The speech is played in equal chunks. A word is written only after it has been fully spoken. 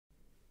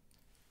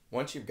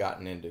Once you've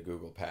gotten into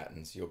Google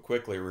Patents, you'll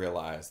quickly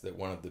realize that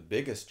one of the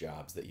biggest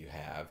jobs that you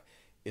have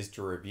is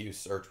to review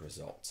search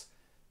results.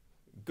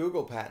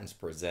 Google Patents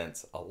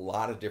presents a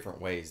lot of different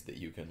ways that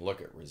you can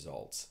look at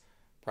results,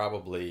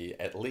 probably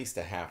at least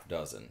a half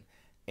dozen.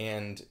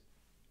 And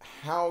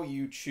how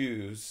you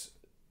choose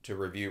to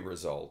review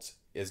results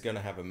is going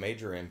to have a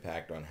major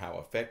impact on how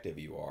effective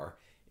you are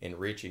in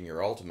reaching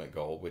your ultimate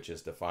goal, which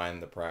is to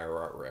find the prior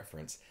art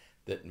reference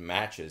that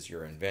matches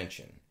your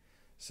invention.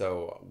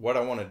 So what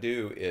I want to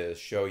do is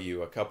show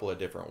you a couple of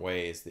different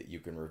ways that you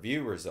can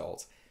review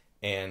results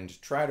and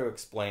try to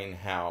explain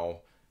how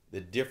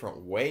the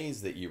different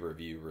ways that you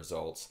review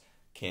results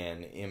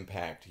can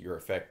impact your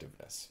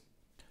effectiveness.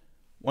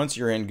 Once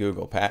you're in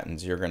Google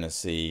Patents, you're going to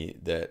see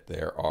that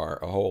there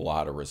are a whole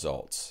lot of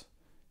results.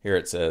 Here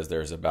it says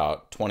there's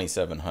about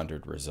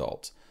 2,700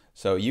 results.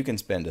 So you can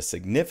spend a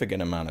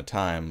significant amount of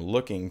time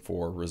looking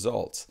for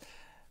results.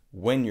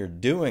 When you're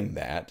doing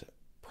that,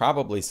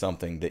 probably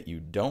something that you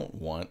don't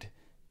want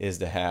is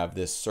to have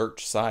this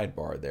search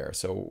sidebar there.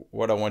 So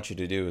what I want you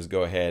to do is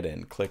go ahead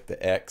and click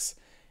the X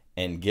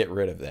and get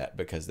rid of that,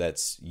 because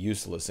that's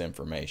useless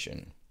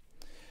information.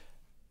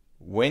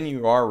 When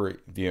you are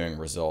reviewing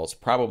results,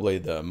 probably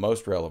the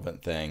most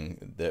relevant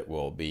thing that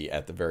will be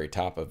at the very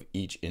top of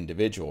each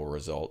individual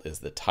result is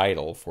the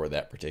title for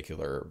that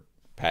particular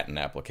patent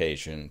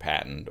application,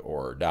 patent,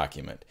 or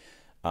document.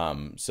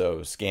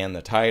 So scan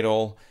the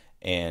title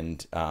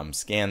and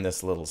scan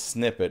this little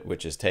snippet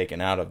which is taken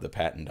out of the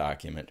patent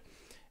document,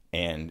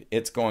 and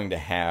it's going to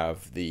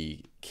have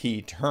the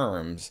key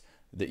terms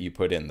that you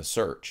put in the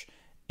search.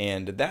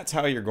 And that's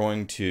how you're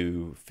going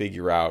to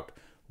figure out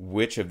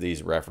which of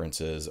these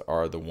references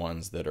are the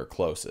ones that are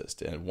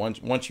closest. And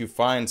once you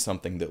find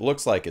something that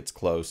looks like it's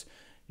close,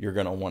 you're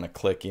going to want to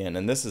click in.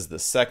 And this is the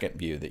second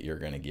view that you're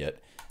going to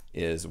get,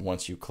 is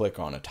once you click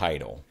on a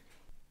title.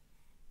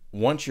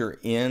 Once you're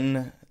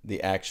in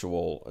the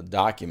actual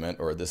document,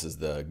 or this is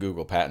the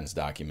Google Patents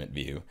document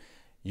view,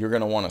 you're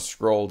going to want to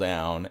scroll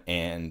down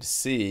and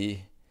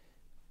see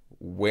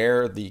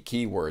where the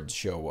keywords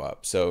show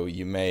up. So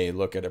you may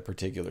look at a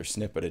particular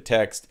snippet of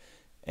text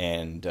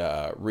and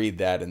read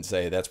that and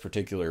say that's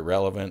particularly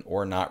relevant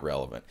or not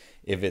relevant.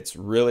 If it's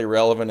really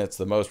relevant, it's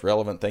the most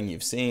relevant thing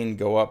you've seen,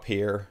 go up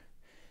here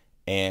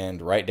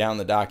and write down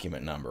the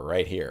document number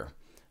right here.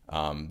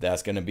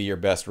 That's going to be your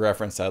best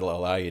reference. That'll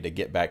allow you to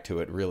get back to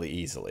it really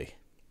easily.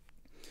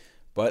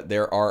 But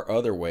there are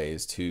other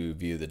ways to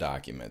view the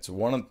documents.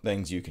 One of the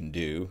things you can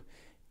do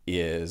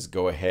is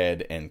go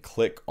ahead and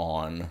click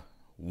on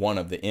one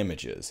of the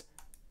images,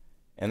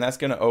 and that's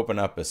going to open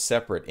up a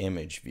separate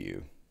image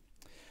view.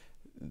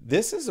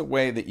 This is a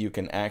way that you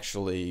can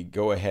actually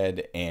go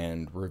ahead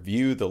and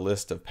review the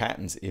list of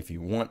patents if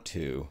you want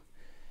to,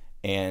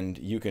 and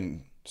you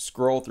can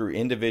scroll through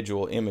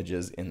individual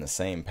images in the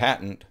same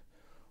patent,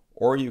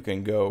 or you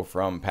can go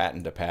from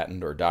patent to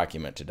patent or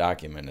document to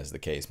document, as the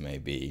case may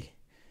be,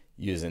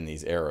 using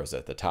these arrows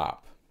at the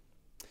top.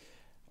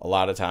 A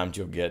lot of times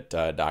you'll get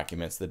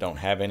documents that don't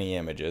have any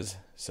images,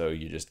 so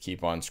you just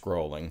keep on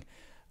scrolling.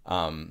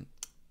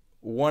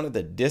 One of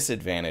the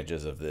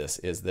disadvantages of this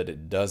is that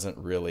it doesn't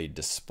really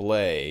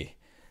display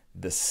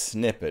the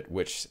snippet,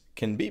 which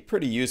can be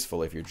pretty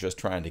useful if you're just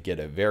trying to get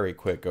a very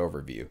quick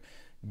overview.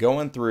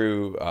 Going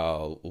through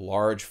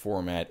large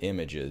format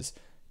images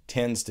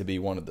tends to be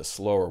one of the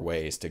slower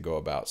ways to go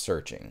about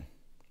searching.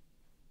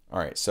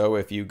 Alright, so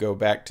if you go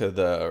back to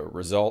the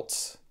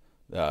results,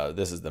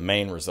 this is the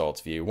main results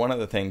view. One of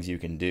the things you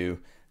can do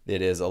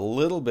that is a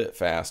little bit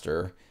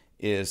faster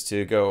is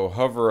to go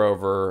hover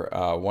over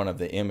one of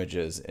the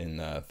images in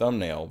the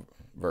thumbnail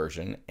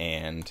version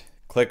and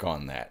click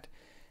on that.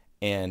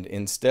 And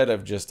instead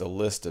of just a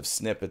list of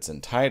snippets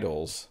and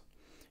titles,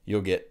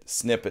 you'll get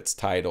snippets,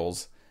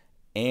 titles,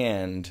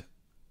 and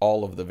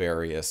all of the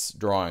various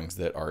drawings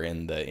that are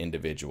in the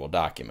individual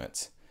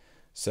documents.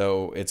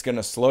 So it's going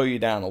to slow you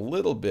down a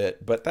little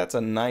bit, but that's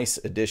a nice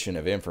addition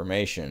of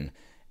information,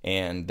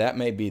 and that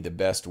may be the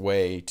best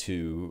way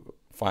to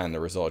find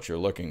the results you're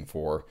looking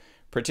for,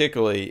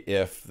 particularly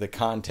if the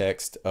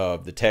context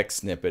of the text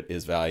snippet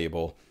is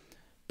valuable,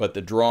 but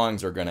the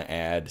drawings are going to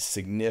add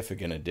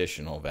significant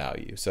additional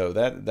value. So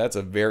that's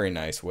a very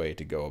nice way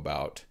to go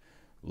about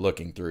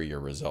looking through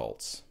your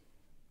results.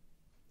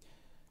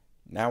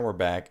 Now we're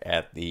back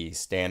at the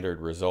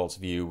standard results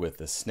view with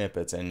the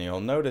snippets, and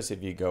you'll notice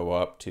if you go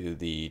up to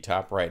the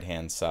top right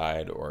hand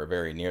side or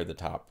very near the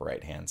top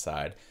right hand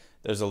side,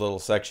 there's a little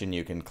section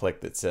you can click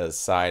that says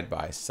side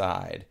by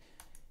side.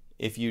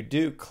 If you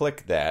do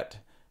click that,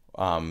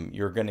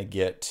 you're going to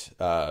get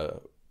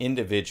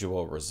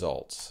individual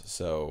results.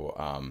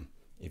 So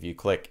if you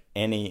click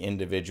any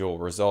individual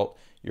result,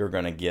 you're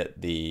going to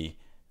get the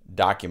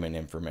document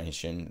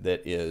information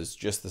that is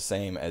just the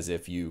same as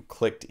if you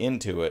clicked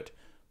into it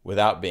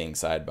without being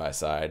side by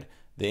side.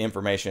 The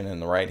information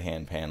in the right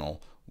hand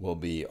panel will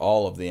be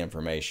all of the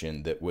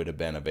information that would have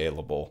been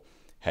available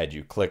had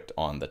you clicked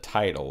on the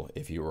title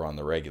if you were on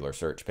the regular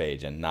search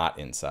page and not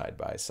in side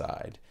by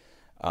side.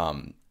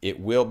 It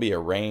will be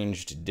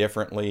arranged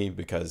differently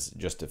because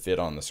just to fit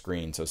on the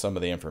screen. So some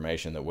of the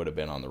information that would have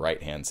been on the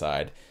right hand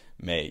side,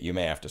 you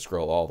may have to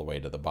scroll all the way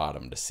to the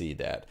bottom to see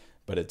that,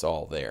 but it's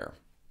all there.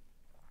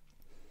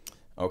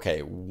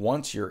 Okay,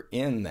 once you're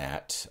in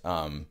that,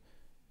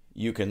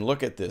 you can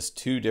look at this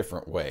two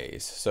different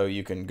ways. So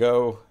you can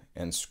go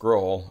and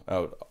scroll.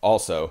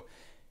 Also,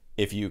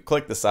 if you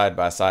click the side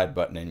by side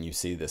button and you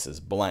see this is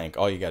blank,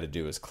 all you got to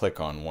do is click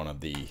on one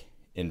of the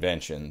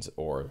inventions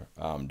or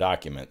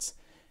documents,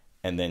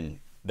 and then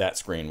that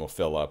screen will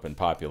fill up and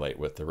populate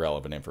with the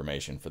relevant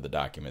information for the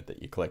document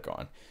that you click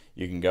on.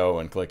 You can go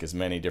and click as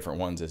many different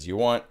ones as you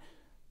want,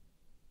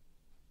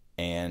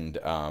 and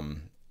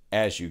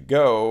as you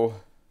go,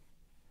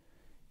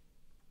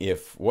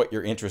 if what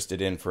you're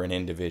interested in for an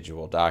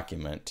individual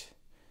document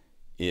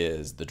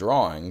is the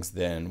drawings,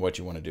 then what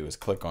you want to do is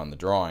click on the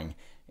drawing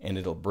and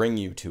it'll bring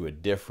you to a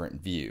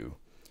different view.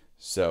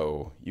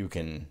 So you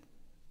can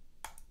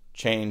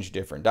change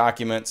different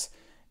documents,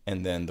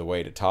 and then the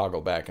way to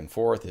toggle back and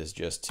forth is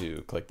just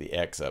to click the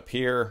X up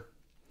here,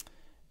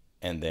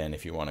 and then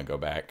if you want to go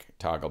back,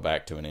 toggle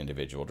back to an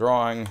individual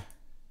drawing,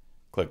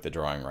 click the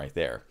drawing right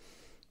there.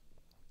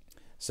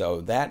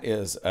 So that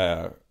is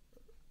a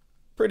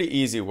pretty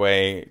easy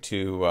way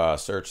to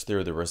search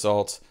through the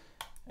results,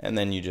 and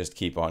then you just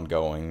keep on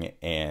going,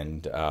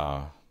 and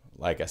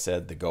like I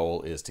said, the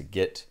goal is to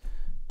get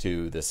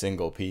to the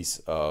single piece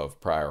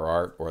of prior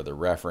art or the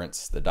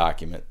reference, the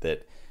document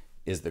that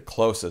is the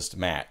closest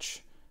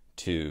match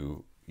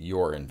to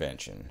your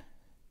invention.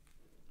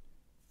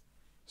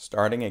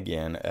 Starting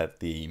again at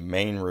the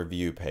main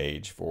review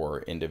page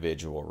for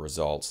individual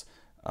results.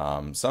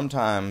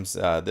 Sometimes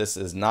this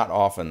is not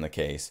often the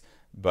case,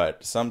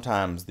 but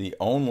sometimes the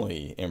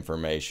only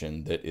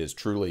information that is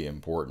truly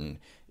important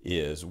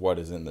is what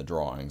is in the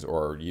drawings,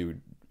 or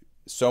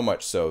so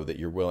much so that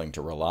you're willing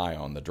to rely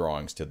on the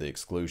drawings to the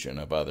exclusion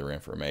of other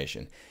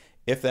information.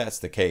 If that's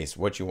the case,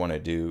 what you want to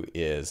do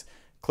is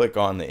click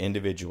on the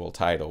individual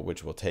title,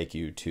 which will take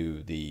you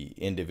to the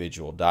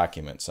individual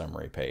document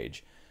summary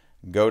page.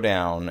 Go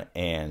down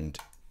and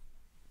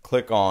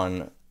click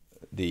on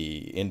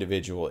the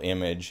individual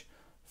image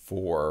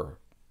for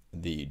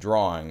the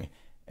drawing,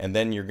 and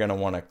then you're going to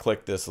want to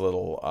click this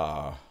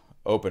little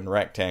open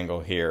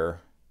rectangle here,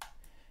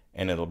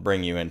 and it'll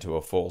bring you into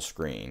a full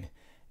screen.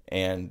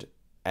 And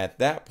at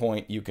that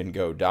point you can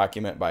go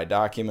document by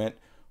document,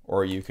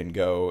 or you can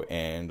go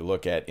and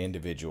look at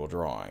individual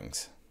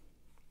drawings.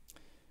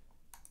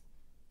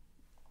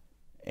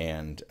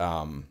 And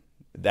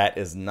that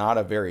is not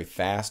a very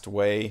fast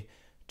way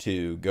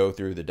to go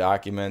through the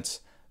documents,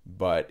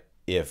 but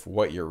if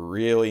what you're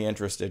really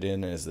interested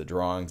in is the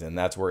drawings, and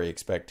that's where you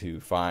expect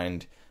to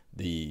find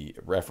the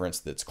reference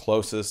that's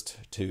closest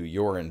to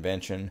your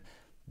invention,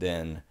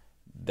 then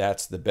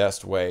that's the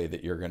best way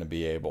that you're going to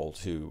be able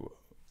to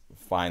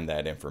find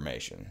that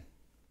information.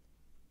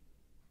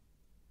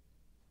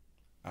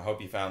 I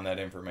hope you found that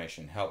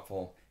information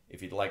helpful.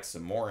 If you'd like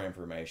some more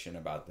information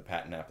about the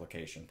patent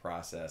application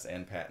process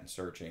and patent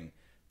searching,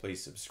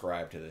 please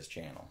subscribe to this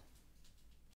channel.